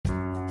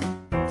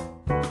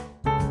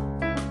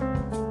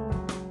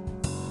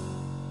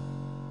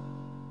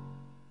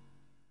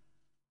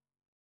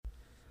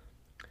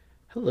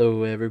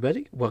Hello,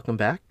 everybody. Welcome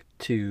back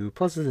to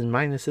Pluses and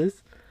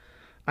Minuses.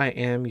 I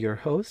am your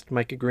host,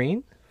 Micah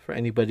Green. For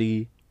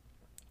anybody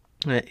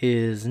that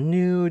is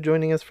new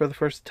joining us for the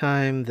first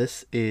time,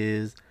 this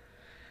is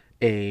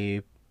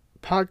a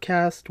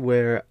podcast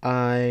where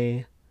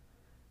I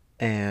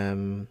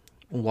am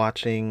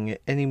watching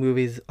any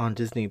movies on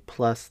Disney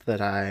Plus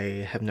that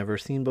I have never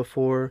seen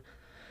before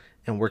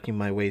and working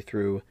my way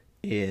through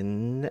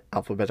in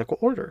alphabetical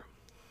order.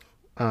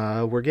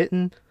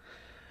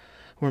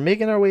 We're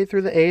making our way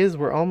through the A's.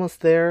 We're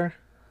almost there.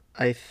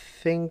 I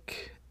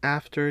think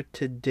after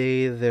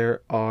today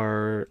there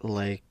are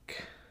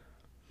like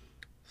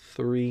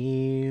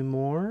 3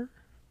 more,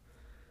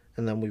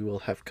 and then we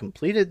will have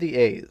completed the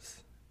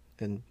A's.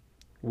 And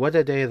what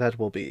a day that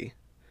will be.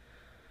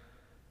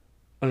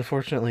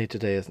 Unfortunately,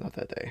 today is not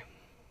that day.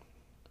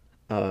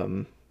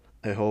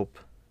 I hope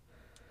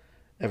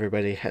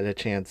everybody had a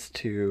chance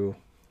to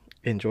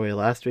enjoy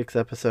last week's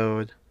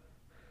episode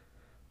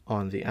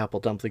on the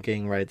Apple Dumpling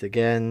Gang Rides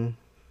Again,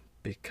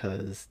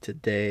 because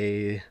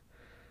today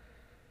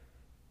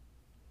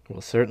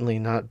will certainly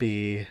not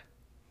be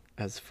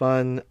as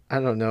fun. I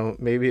don't know,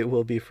 maybe it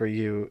will be for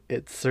you.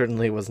 It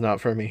certainly was not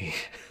for me.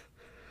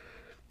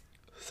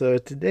 So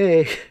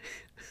today,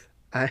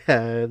 I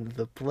had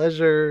the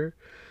pleasure,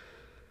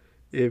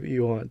 if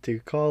you want to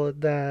call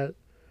it that,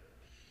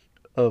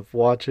 of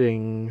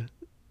watching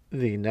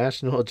the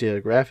National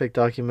Geographic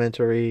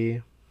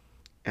documentary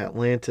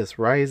Atlantis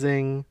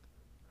Rising,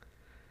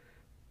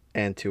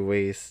 and to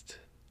waste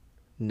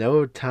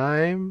no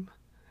time,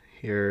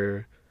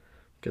 here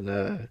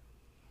gonna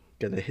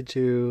hit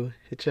you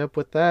up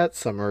with that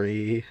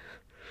summary.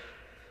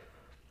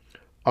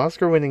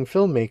 Oscar-winning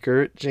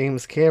filmmaker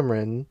James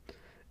Cameron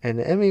and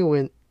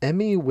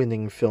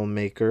Emmy-winning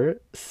filmmaker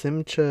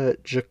Simcha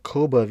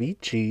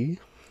Jacobovici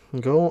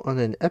go on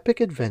an epic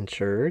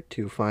adventure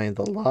to find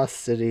the lost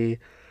city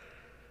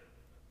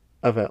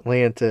of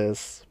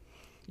Atlantis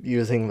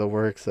using the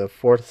works of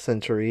 4th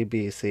century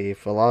BC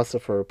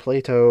philosopher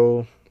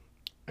Plato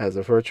as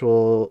a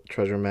virtual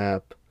treasure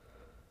map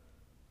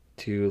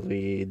to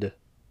lead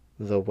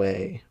the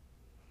way.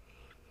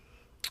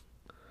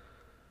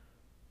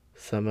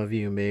 Some of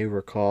you may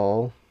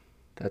recall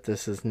that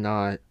this is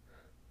not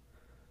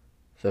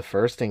the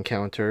first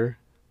encounter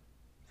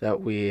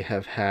that we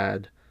have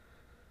had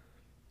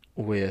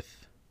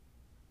with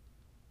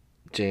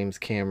James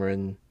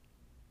Cameron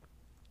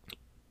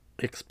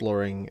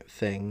exploring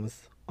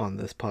things on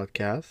this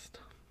podcast.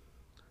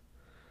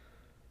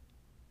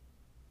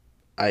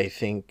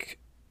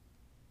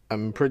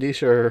 I'm pretty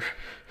sure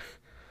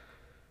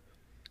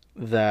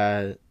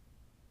that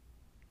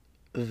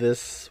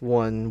this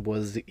one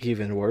was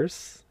even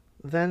worse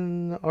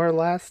than our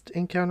last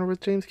encounter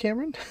with James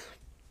Cameron,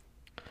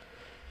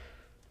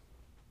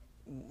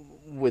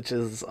 which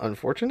is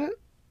unfortunate.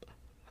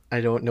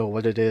 I don't know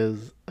what it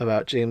is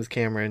about James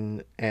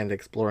Cameron and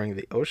exploring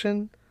the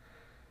ocean,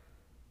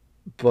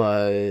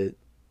 but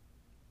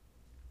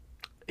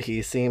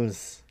he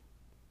seems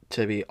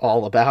to be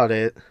all about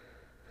it.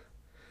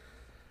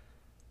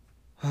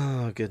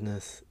 Oh,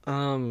 goodness.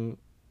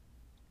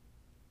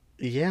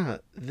 Yeah,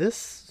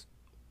 this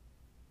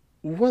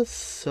was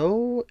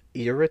so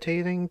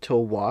irritating to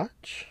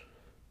watch.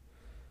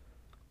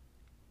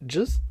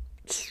 Just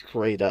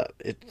straight up.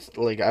 It's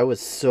like I was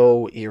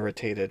so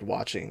irritated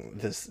watching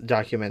this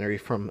documentary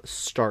from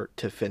start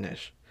to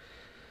finish.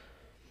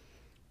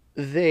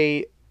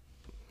 They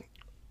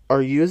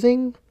are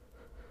using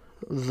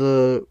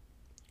the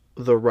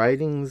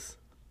writings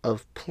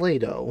of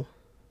Plato.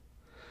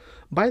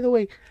 By the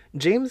way,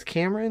 James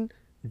Cameron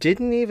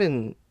didn't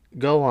even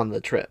go on the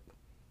trip.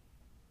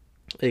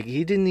 Like,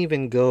 he didn't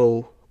even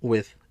go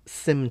with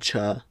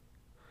Simcha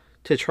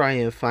to try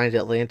and find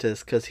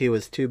Atlantis because he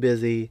was too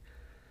busy.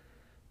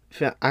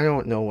 I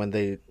don't know when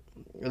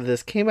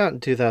this came out in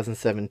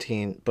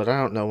 2017, but I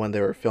don't know when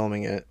they were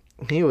filming it.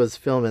 He was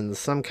filming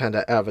some kind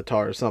of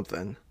Avatar or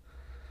something.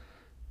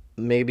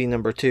 Maybe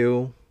number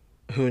 2,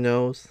 who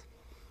knows?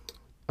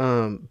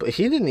 But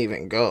he didn't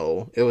even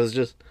go. It was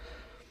just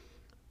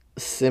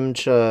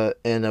Simcha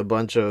and a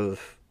bunch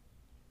of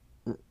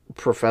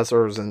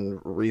professors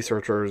and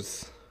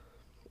researchers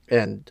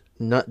and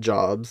nut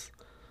jobs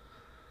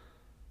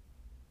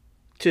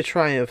to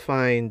try and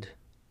find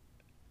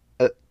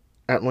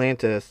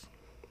Atlantis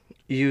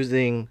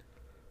using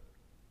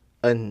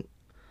an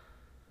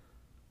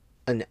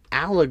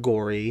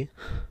allegory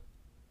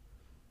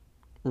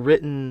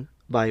written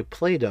by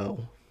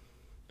Plato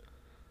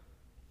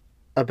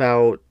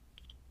about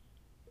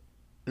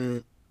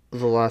the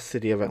lost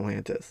city of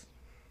Atlantis.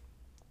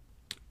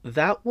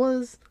 That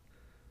was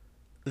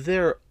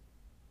their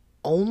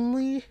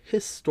only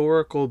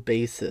historical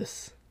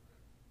basis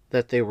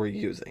that they were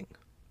using.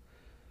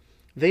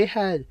 They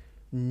had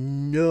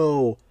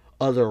no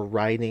other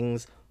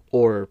writings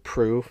or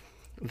proof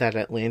that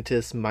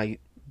Atlantis might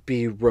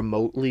be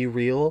remotely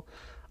real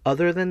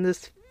other than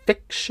this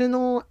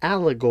fictional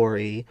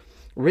allegory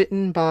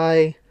written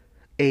by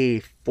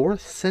a 4th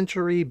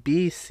century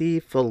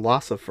BC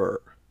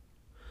philosopher.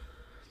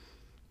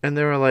 And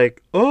they were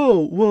like,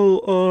 "Oh,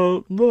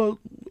 well,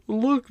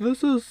 look,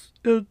 this is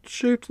it's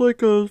shaped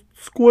like a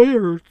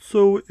square,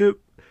 so it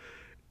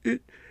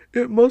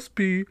it must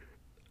be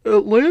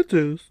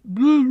Atlantis.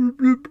 We're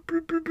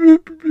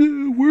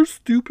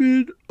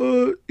stupid,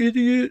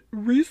 idiot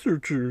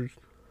researchers."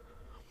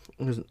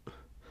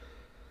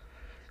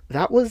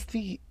 That was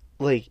the,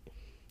 like,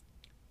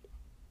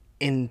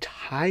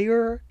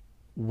 entire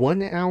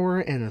 1 hour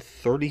and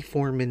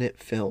 34-minute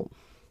film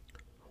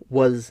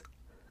was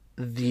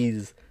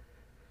these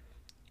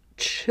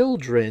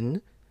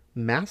children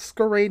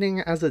masquerading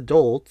as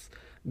adults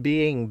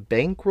being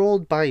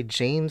bankrolled by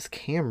James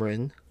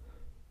Cameron,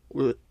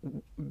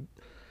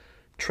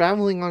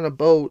 traveling on a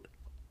boat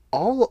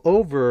all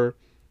over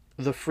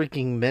the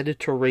freaking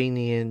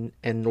Mediterranean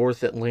and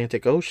North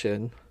Atlantic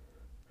Ocean,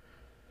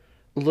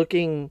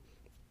 looking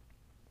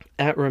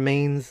at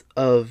remains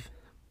of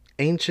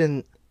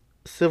ancient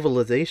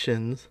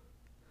civilizations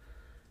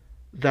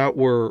that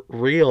were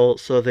real,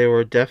 so they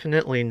were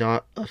definitely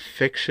not a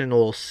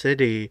fictional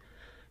city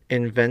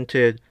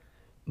invented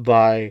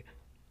by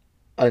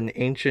an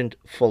ancient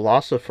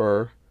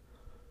philosopher,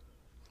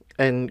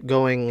 and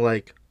going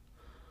like,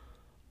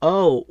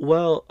 "Oh,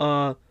 well,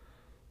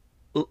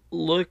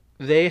 look,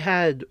 they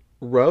had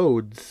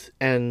roads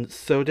and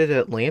so did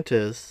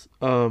Atlantis.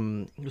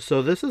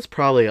 So this is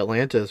probably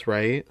Atlantis,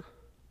 right?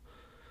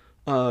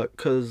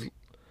 Cuz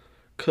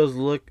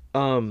look,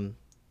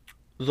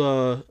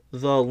 the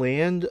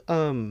land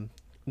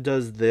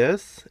does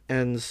this,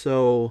 and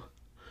so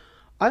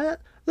I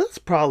that's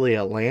probably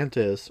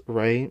Atlantis,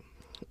 right?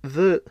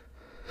 The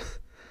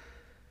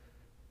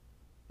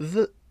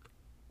the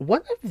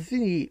one of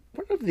the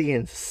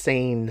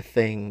insane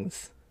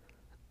things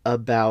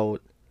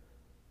about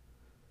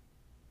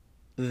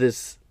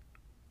this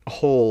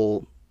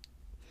whole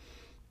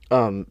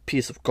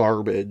piece of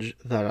garbage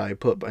that I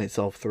put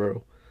myself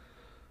through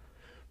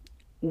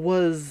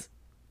was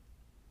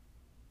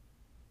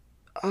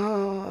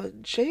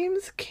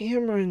James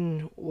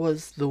Cameron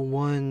was the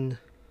one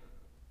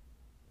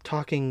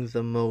talking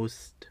the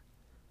most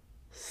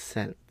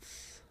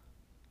sense.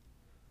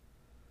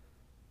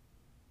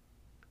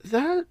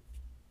 That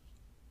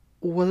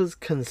was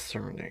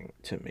concerning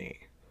to me.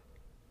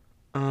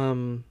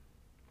 Um,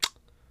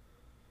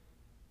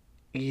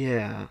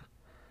 yeah.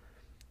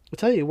 I'll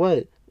tell you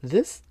what,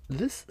 this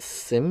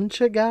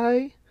Simcha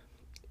guy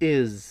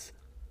is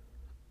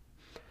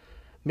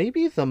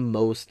maybe the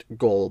most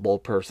gullible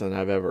person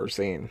I've ever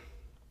seen.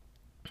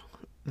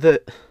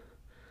 The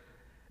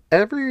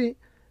every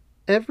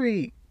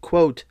every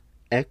quote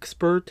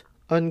expert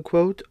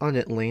unquote on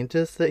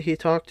Atlantis that he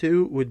talked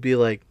to would be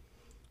like,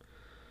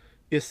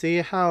 "You see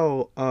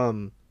how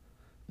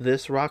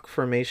this rock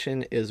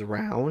formation is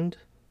round?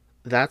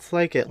 That's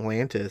like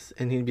Atlantis."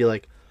 And he'd be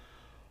like,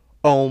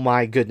 "Oh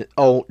my goodness.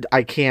 Oh,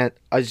 I can't.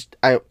 I just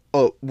I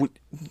oh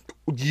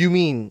you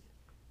mean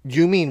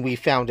we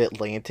found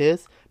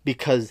Atlantis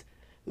because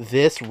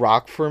this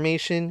rock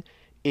formation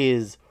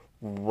is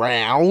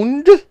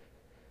round?"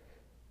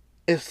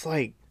 It's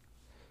like,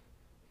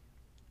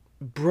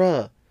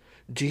 bruh,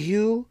 do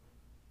you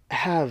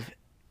have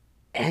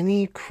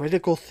any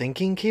critical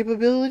thinking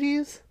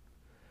capabilities?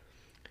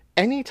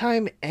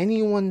 Anytime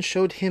anyone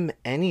showed him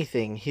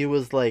anything, he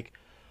was like,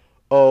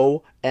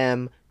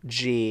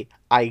 "OMG,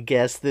 I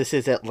guess this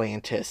is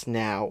Atlantis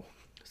now."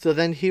 So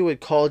then he would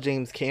call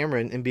James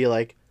Cameron and be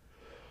like,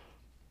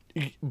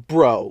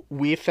 "Bro,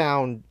 we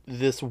found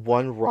this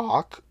one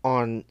rock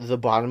on the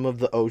bottom of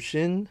the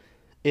ocean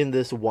in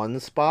this one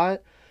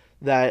spot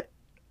that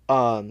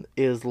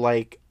is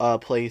like a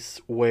place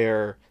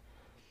where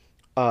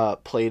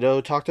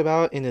Plato talked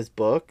about in his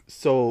book.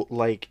 So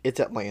like it's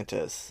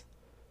Atlantis."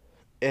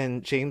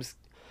 And James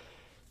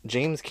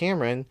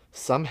Cameron,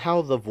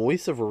 somehow the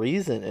voice of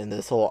reason in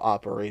this whole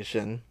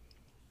operation,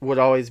 would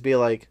always be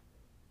like,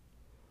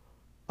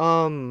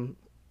 um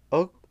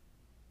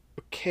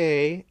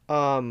okay,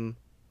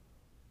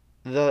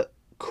 the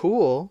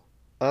cool.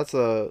 That's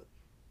a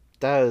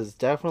that is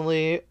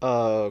definitely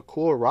a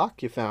cool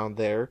rock you found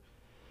there,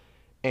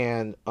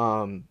 and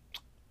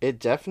it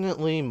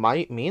definitely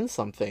might mean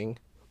something,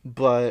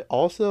 but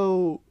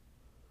also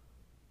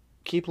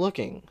keep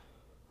looking.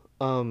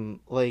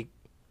 Like,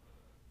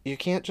 you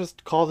can't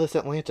just call this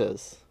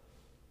Atlantis.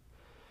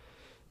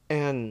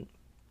 And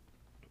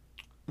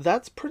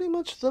that's pretty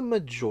much the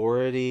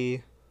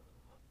majority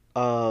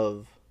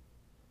of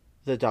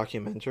the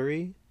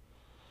documentary.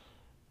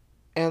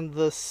 And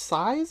the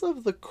size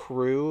of the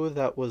crew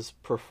that was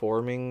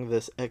performing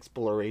this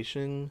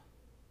exploration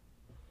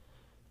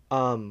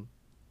um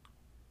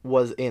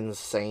was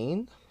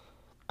insane.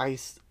 I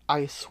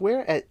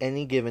swear at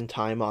any given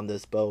time on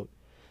this boat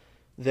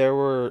there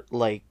were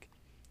like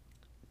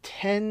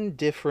 10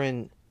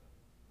 different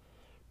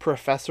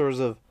professors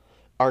of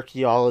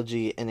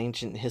archaeology and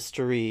ancient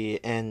history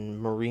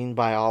and marine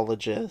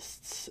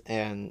biologists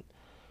and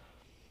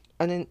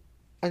an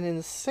an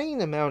insane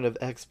amount of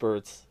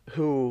experts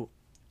who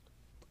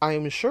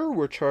I'm sure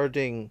were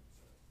charging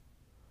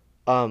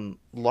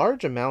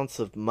large amounts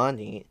of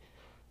money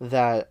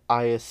that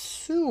I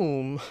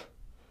assume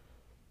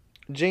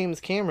James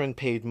Cameron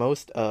paid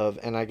most of,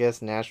 and I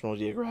guess National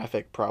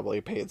Geographic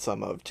probably paid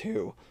some of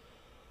too.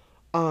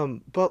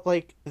 But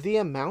like the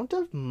amount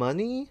of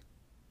money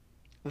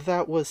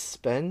that was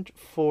spent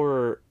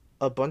for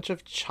a bunch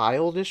of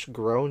childish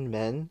grown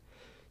men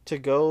to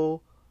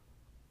go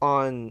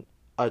on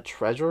a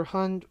treasure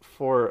hunt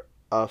for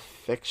a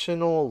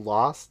fictional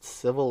lost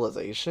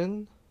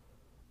civilization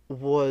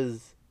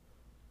was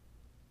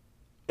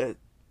uh,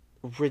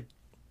 ri-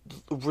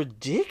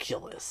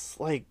 ridiculous.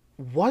 Like,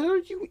 what are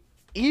you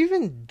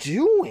even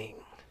doing?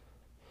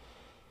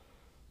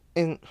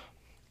 And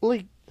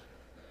like,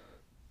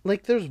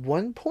 there's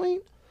one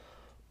point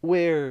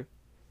where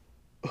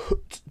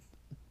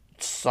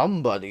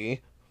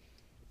somebody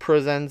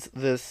presents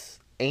this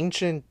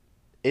ancient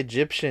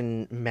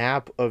Egyptian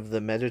map of the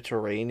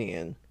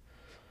Mediterranean,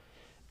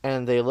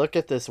 and they look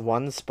at this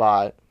one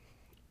spot,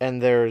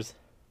 and there's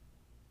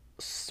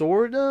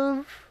sort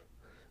of,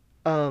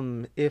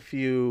 if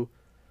you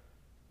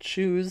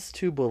choose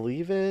to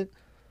believe it,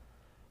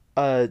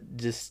 a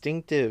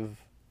distinctive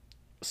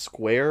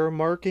square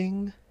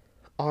marking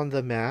on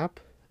the map,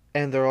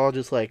 and they're all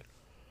just like,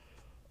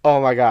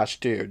 "Oh my gosh,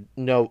 dude!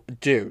 No,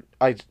 dude!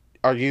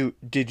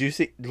 Did you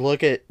see?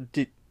 Look at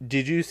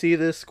did you see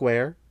this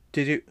square?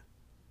 Did you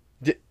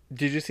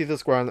see the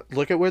square?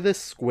 Look at where this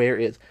square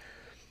is.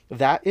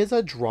 That is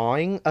a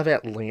drawing of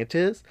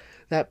Atlantis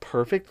that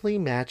perfectly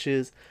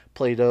matches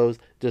Plato's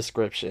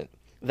description.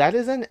 That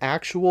is an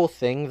actual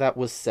thing that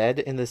was said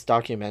in this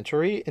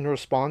documentary in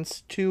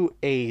response to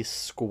a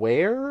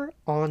square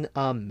on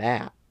a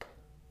map.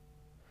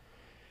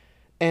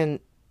 And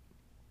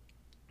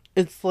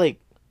it's like,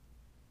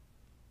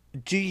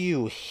 do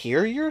you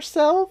hear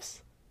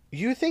yourselves?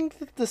 You think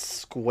that the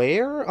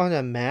square on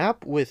a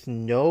map with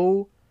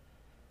no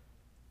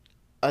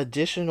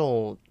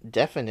additional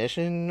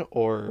definition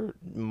or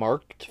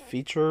marked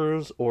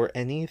features or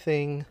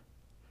anything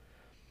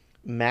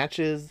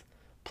matches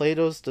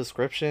Plato's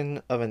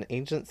description of an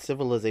ancient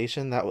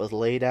civilization that was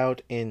laid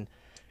out in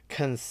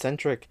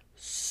concentric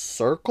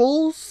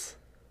circles?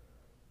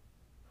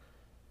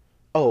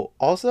 Oh,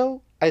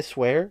 also, I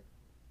swear,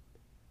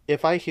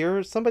 if I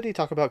hear somebody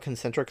talk about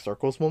concentric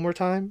circles one more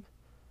time,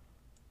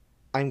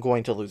 I'm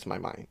going to lose my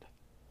mind.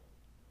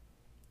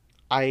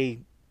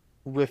 I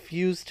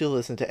refuse to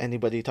listen to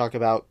anybody talk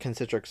about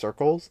concentric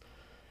circles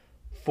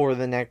for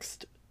the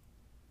next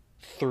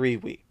 3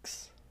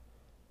 weeks.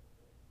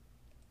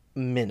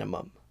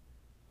 Minimum.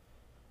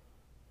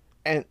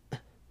 And,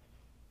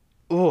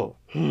 oh,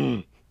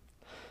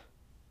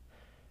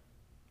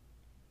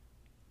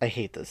 I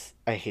hate this.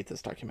 I hate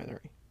this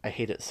documentary. I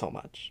hate it so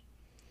much.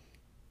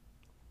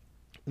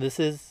 This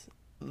is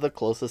the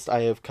closest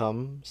I have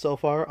come so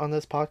far on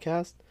this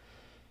podcast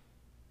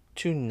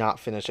to not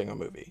finishing a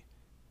movie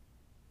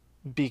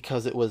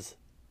because it was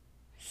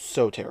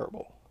so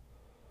terrible.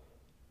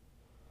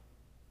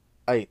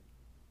 I'm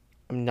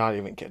not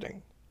even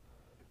kidding.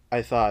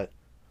 I thought,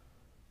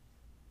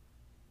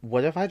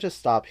 what if I just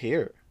stop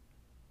here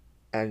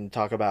and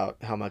talk about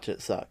how much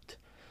it sucked?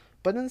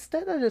 But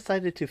instead, I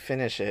decided to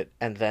finish it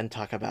and then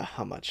talk about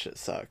how much it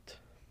sucked.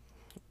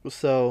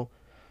 So,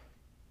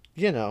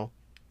 you know,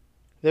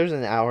 there's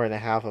an hour and a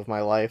half of my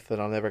life that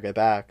I'll never get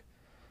back.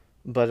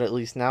 But at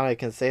least now I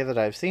can say that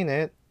I've seen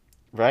it,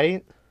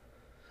 right?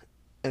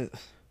 And,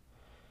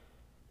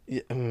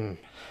 and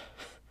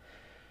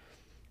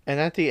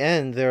at the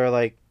end, they're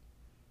like,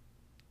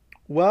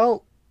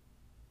 well,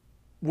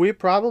 we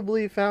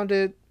probably found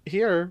it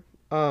here.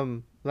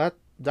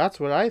 That's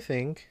what I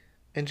think.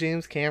 And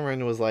James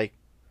Cameron was like,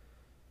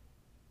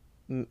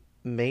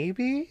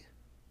 maybe?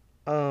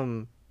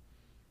 Um,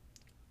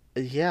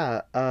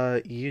 yeah,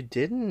 you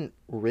didn't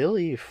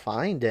really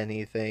find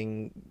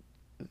anything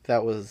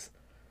that was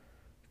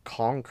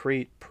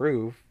concrete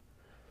proof.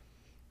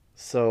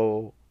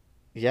 So,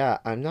 yeah,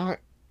 I'm not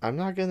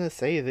going to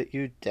say that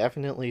you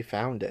definitely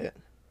found it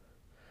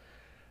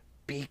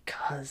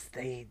because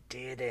they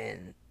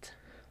didn't.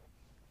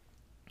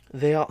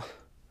 They all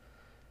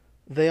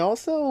they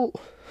also,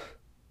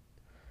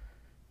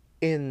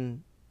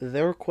 in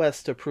their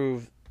quest to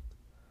prove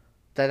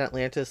that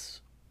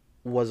Atlantis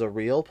was a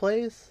real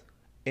place,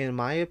 in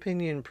my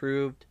opinion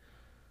proved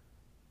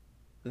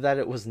that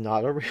it was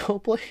not a real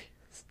place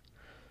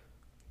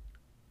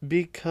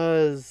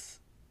because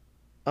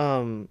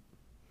um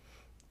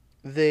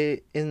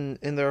they in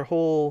their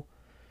whole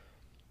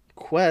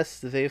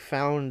quest they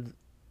found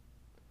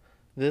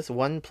this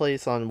one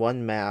place on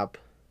one map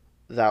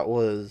that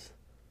was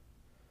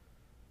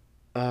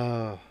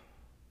uh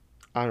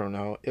I don't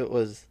know, it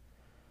was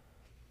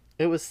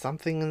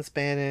something in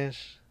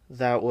Spanish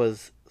that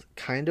was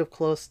kind of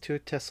close to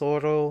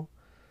Tesoro,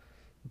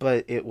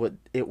 but it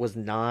was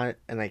not,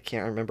 and I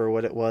can't remember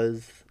what it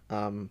was.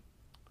 I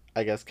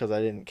guess because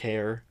I didn't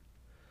care.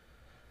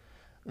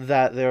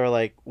 That they were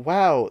like,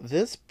 wow,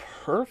 this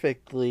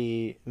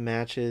perfectly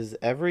matches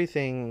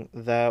everything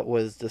that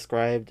was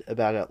described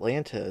about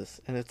Atlantis,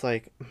 and it's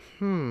like,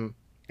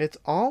 it's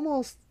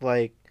almost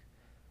like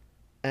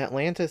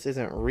Atlantis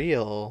isn't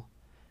real,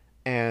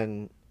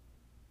 And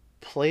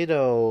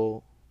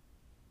Plato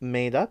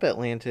made up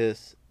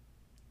Atlantis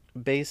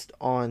based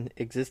on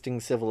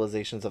existing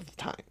civilizations of the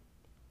time.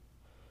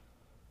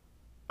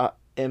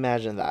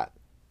 Imagine that.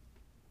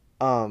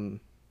 Um,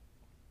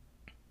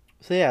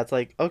 so yeah, it's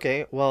like,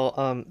 okay,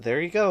 well,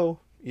 there you go.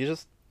 You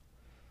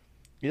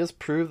just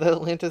proved that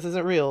Atlantis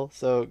isn't real,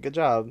 so good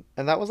job.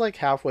 And that was like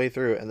halfway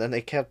through, and then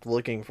they kept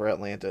looking for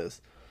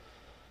Atlantis.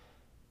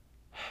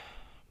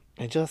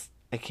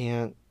 I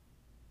can't.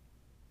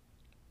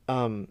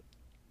 Um,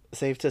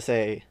 Safe to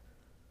say,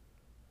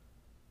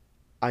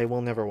 I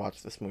will never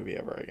watch this movie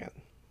ever again.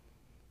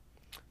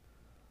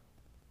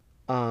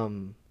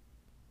 Um,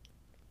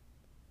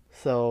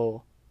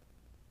 so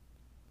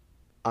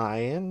I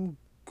am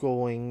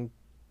going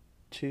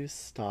to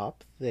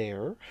stop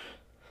there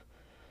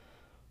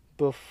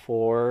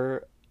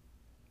before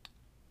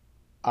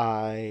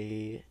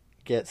I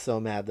get so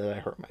mad that I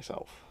hurt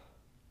myself.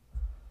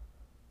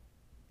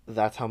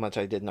 That's how much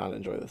I did not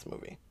enjoy this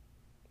movie.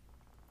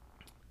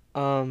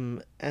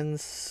 And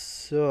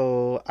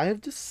so I have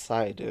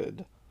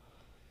decided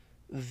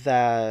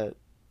that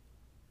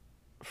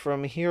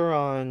from here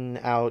on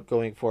out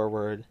going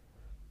forward,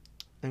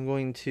 I'm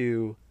going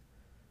to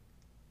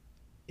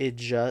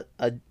adjust,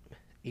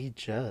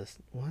 adjust,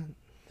 what?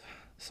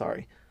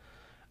 Sorry.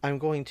 I'm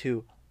going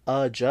to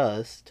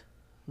adjust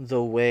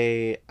the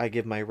way I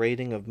give my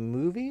rating of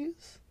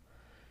movies,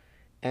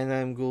 and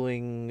I'm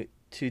going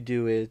to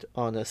do it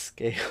on a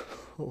scale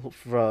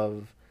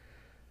from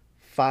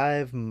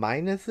five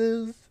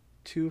minuses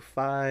to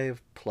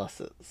five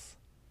pluses.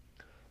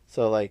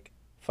 So like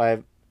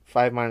five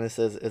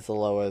minuses is the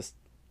lowest,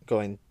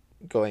 going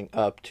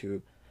up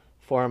to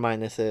four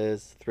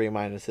minuses, three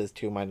minuses,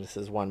 two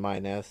minuses, one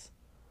minus,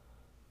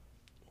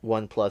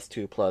 one plus,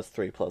 two plus,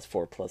 three plus,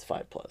 four plus,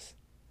 five plus.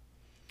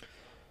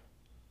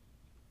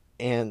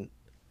 And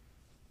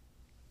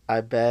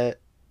I bet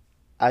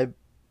I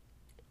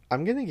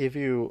I'm gonna give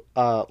you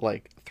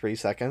like 3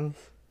 seconds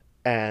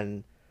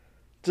and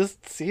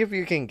just see if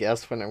you can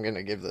guess when I'm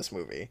gonna give this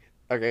movie.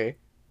 Okay?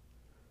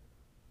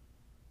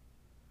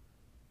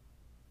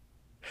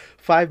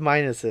 Five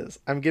minuses.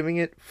 I'm giving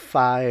it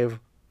five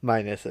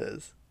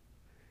minuses.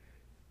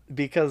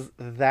 Because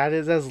that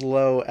is as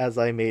low as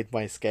I made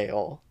my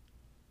scale.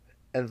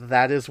 And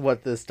that is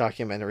what this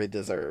documentary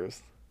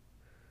deserves.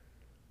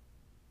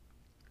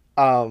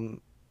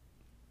 Um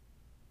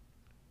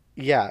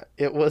yeah,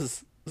 it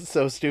was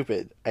so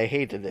stupid. I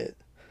hated it.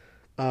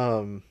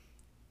 Um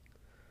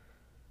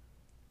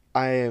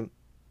I am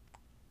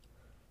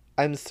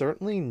I'm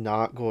certainly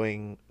not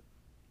going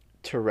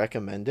to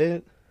recommend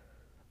it.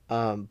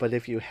 But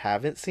if you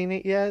haven't seen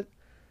it yet,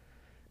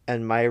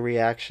 and my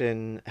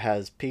reaction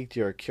has piqued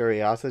your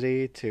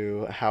curiosity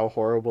to how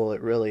horrible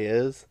it really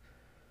is,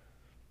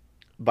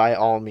 by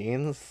all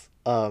means.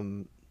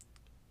 But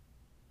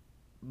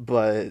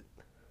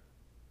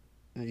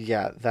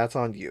yeah, that's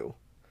on you.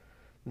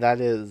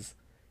 That is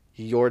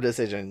your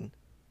decision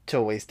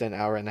to waste an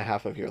hour and a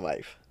half of your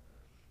life.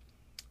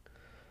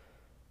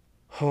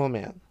 Oh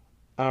man.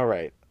 All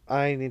right.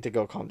 I need to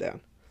go calm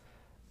down.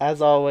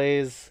 As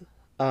always,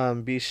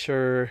 be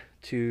sure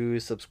to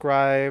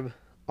subscribe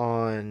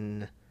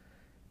on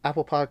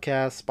Apple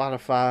Podcasts,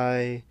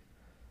 Spotify,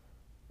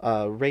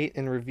 rate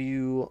and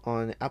review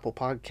on Apple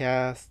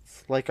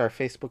Podcasts, like our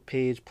Facebook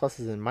page,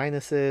 pluses and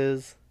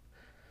minuses.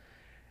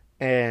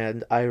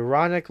 And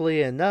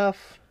ironically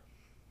enough,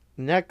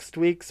 next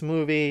week's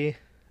movie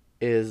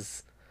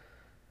is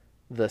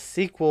the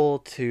sequel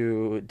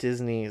to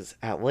Disney's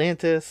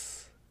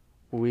Atlantis.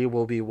 We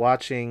will be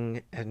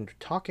watching and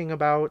talking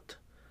about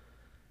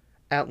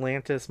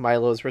Atlantis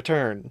Milo's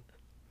Return.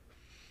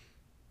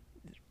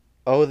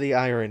 Oh, the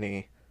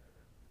irony.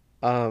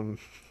 Um,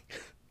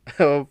 I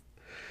hope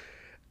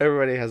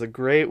everybody has a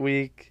great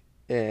week,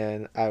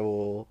 and I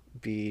will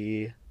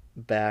be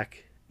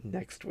back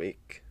next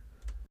week.